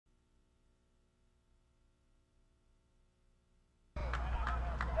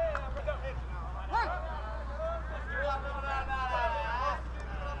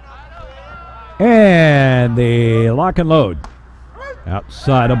And the lock and load.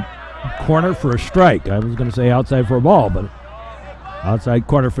 Outside of corner for a strike. I was going to say outside for a ball, but outside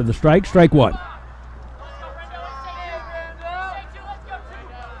corner for the strike. Strike one.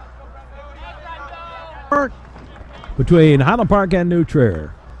 Between Highland Park and New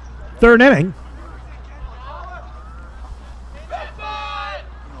Trier. Third inning.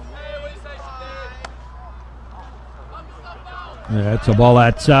 That's a ball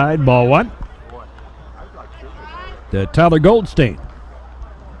outside. Ball one. To Tyler Goldstein.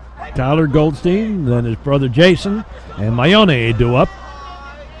 Tyler Goldstein, then his brother Jason, and Mayone do up.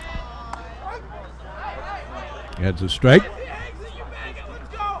 That's a strike.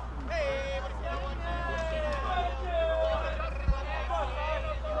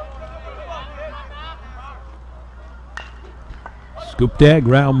 Scoop tag,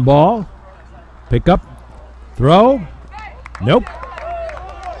 ground ball. Pick up. Throw. Nope.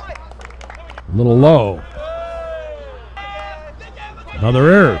 A little low.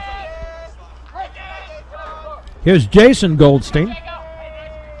 Another error. Here's Jason Goldstein.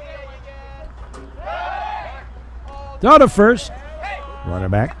 Throw to first. Runner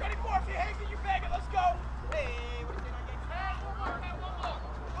back.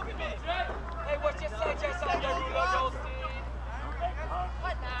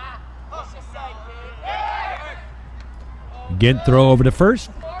 Again, throw over to first.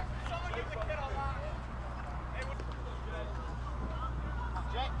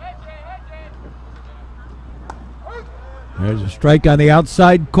 There's a strike on the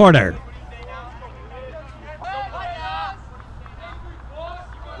outside corner.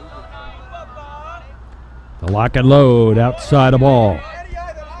 The lock and load outside the ball.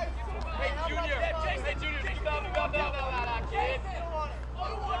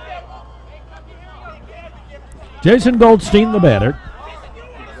 Jason Goldstein, the batter.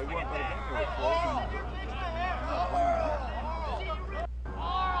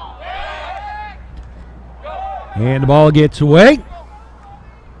 And the ball gets away.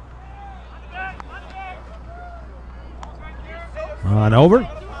 On over.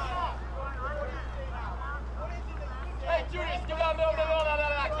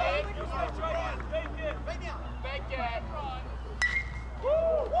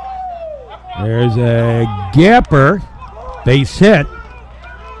 There's a gapper. Base hit.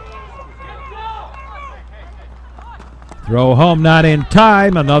 Throw home, not in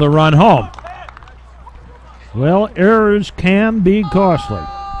time. Another run home. Well, errors can be costly.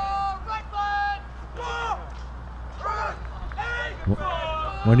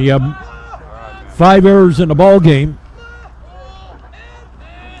 When you have 5 errors in a ball game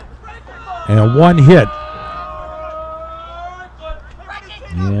and 1 hit,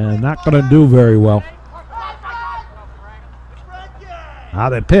 yeah, not going to do very well.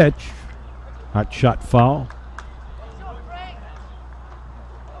 Out of pitch. Hot shot foul.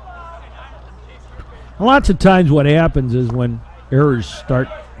 Lots of times what happens is when errors start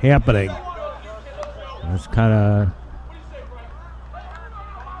happening, it's kind of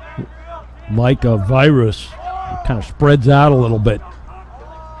like a virus. It kind of spreads out a little bit.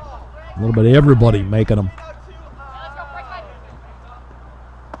 A little bit of everybody making them.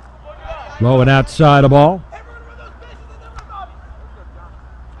 Low and outside the ball.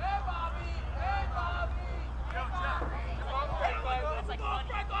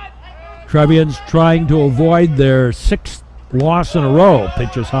 Trevian's trying to avoid their 6th loss in a row.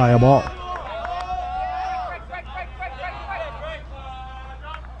 Pitches high a ball.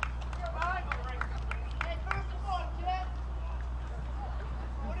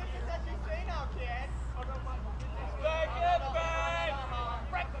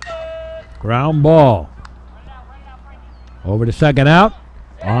 Ground ball. Over to second out.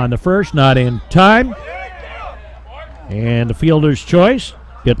 On the first, not in time. And the fielder's choice.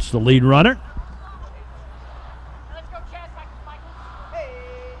 Gets the lead runner.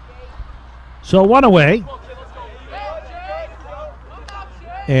 So 1 away.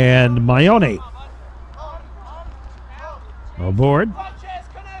 And Mayone aboard.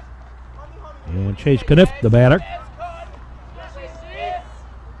 And Chase Kniff, the batter.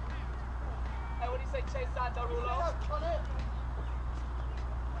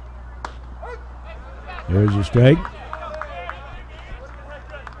 There's your strike.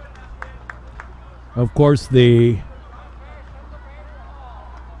 Of course, if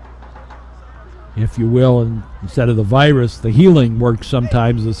you will, instead of the virus, the healing works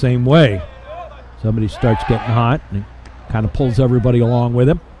sometimes the same way. Somebody starts getting hot and it kind of pulls everybody along with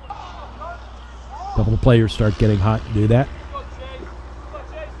him. A couple of players start getting hot and do that.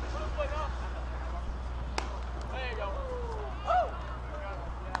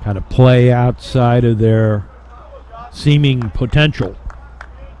 kind of play outside of their seeming potential.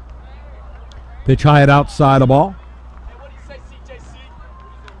 Pitch high and outside the ball.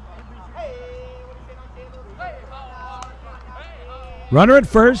 Runner at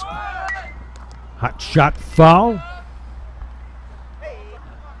first. Hot shot foul.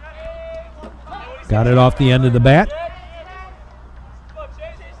 Got it off the end of the bat.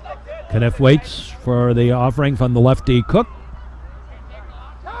 Kniff waits for the offering from the lefty Cook.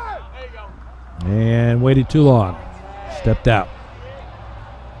 And waited too long. Stepped out.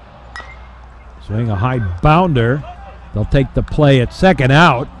 Swing a high bounder. They'll take the play at second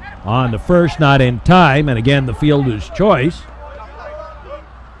out. On the first, not in time. And again, the fielder's choice.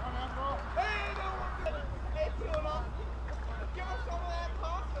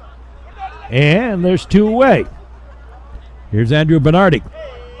 And there's two away. Here's Andrew Bernardi.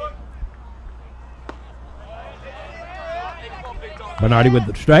 Bernardi with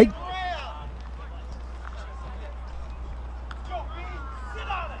the strike.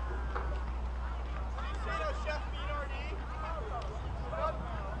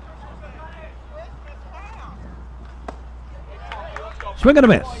 Swing and a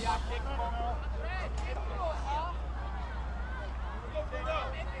miss.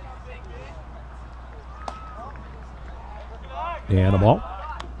 And a ball.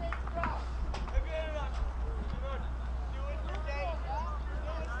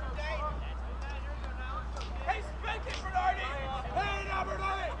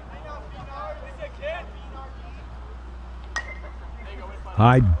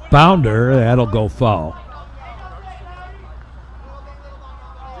 High bounder, that'll go foul.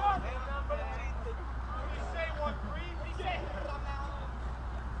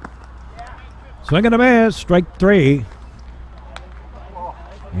 Swing and a miss, strike three.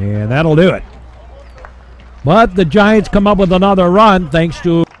 And that'll do it. But the Giants come up with another run thanks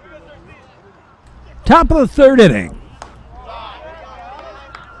to top of the third inning.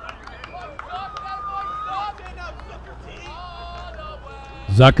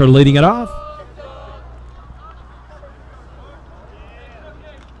 Zucker leading it off.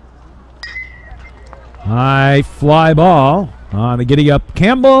 High fly ball on the giddy up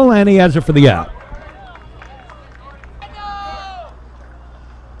Campbell, and he has it for the out.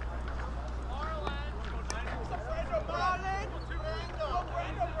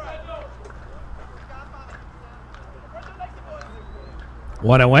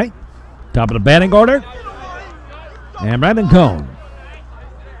 One away. Top of the batting order. And Brandon Cone.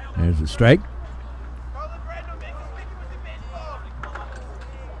 There's the strike.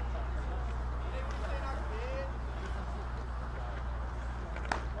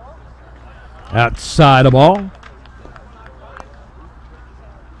 Outside the ball.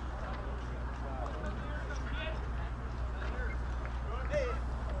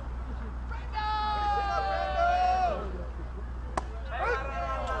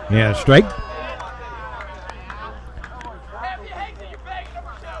 Yeah, strike.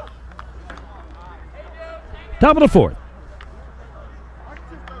 Top of the fourth.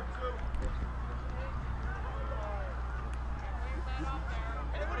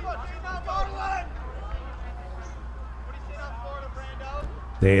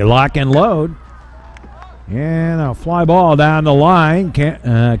 They lock and load. And a fly ball down the line.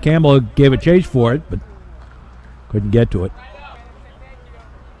 Campbell gave a chase for it, but couldn't get to it.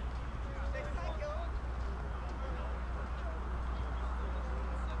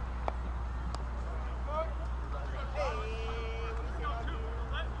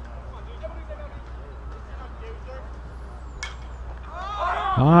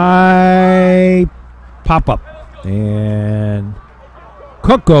 High pop up, and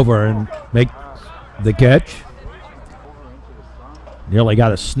Cook over and make the catch. Nearly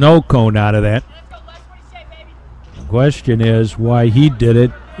got a snow cone out of that. The question is why he did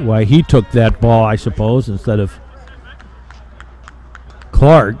it, why he took that ball, I suppose, instead of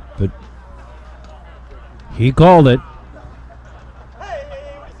Clark, but he called it.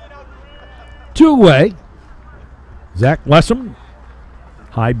 Two-way. Zach Lessem.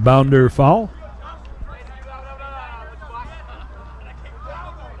 High bounder foul.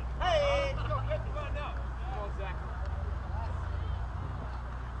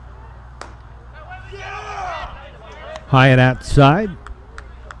 High and outside.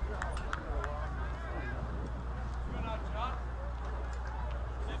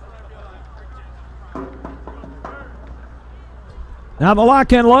 Now the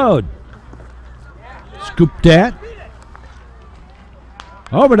lock and load. Scooped that.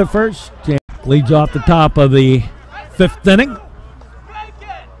 Over to first. Leads off the top of the fifth inning.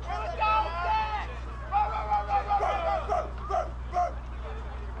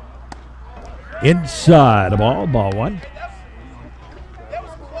 Inside the ball, ball one.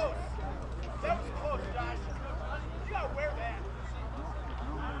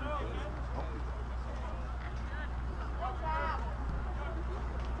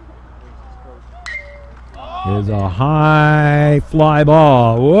 Here's a high fly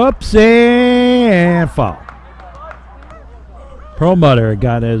ball. Whoopsie, and foul. Perlmutter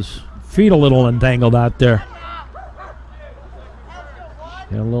got his feet a little entangled out there.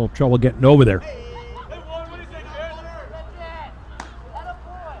 Had a little trouble getting over there.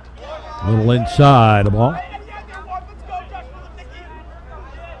 A little inside the ball.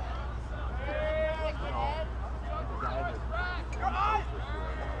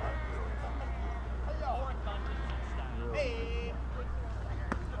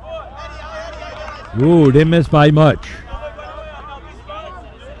 Ooh, didn't miss by much.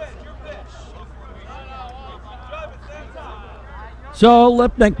 So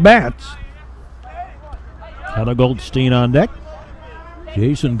Lipnick bats. Tyler Goldstein on deck.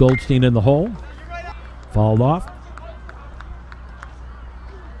 Jason Goldstein in the hole. Fouled off.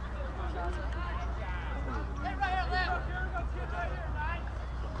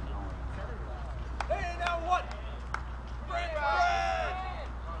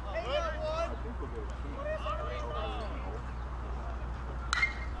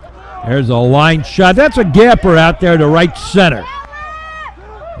 There's a line shot. That's a gapper out there to right center.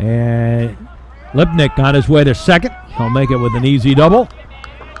 And Lipnick on his way to second. He'll make it with an easy double.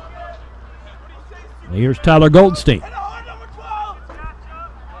 And here's Tyler Goldstein.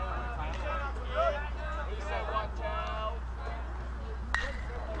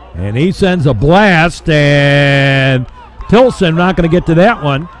 And he sends a blast, and Tilson not going to get to that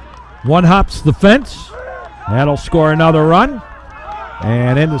one. One hops the fence. That'll score another run.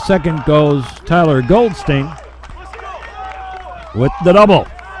 And in the second goes Tyler Goldstein with the double.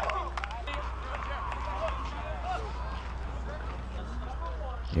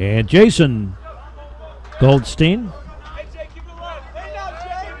 And Jason Goldstein.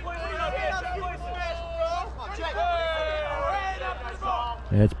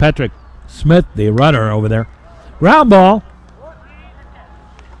 It's Patrick Smith, the runner over there. Ground ball.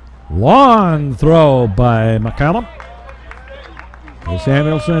 Long throw by McCallum.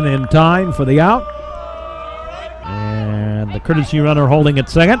 Samuelson in time for the out. And the courtesy runner holding at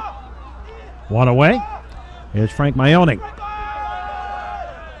second. One away. Here's Frank Maione.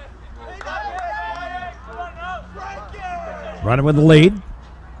 Running with the lead.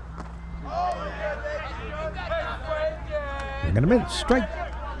 They're going to miss. Strike.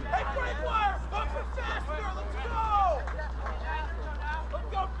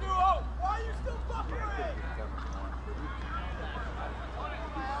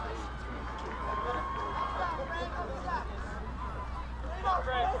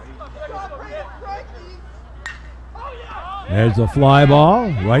 There's a fly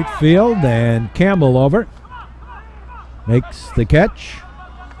ball, right field, and Campbell over. Makes the catch.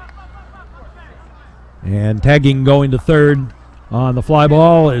 And tagging going to third on the fly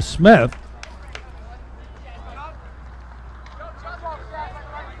ball is Smith.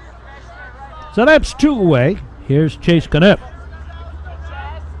 So that's two away. Here's Chase Knipp.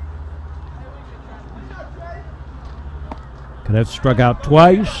 Knipp struck out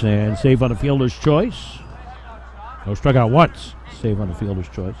twice and safe on a fielder's choice. No, struck out once, save on the fielder's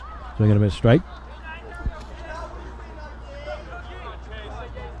choice. So they're going to miss strike.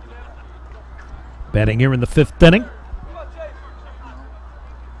 Batting here in the fifth inning.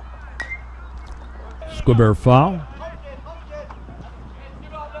 Squibber foul.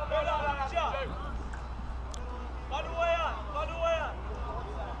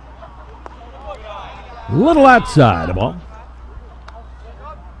 A little outside the ball.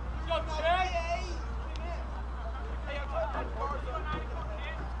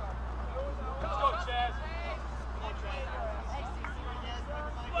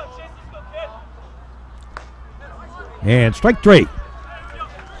 And strike three.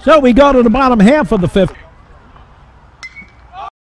 So we go to the bottom half of the fifth.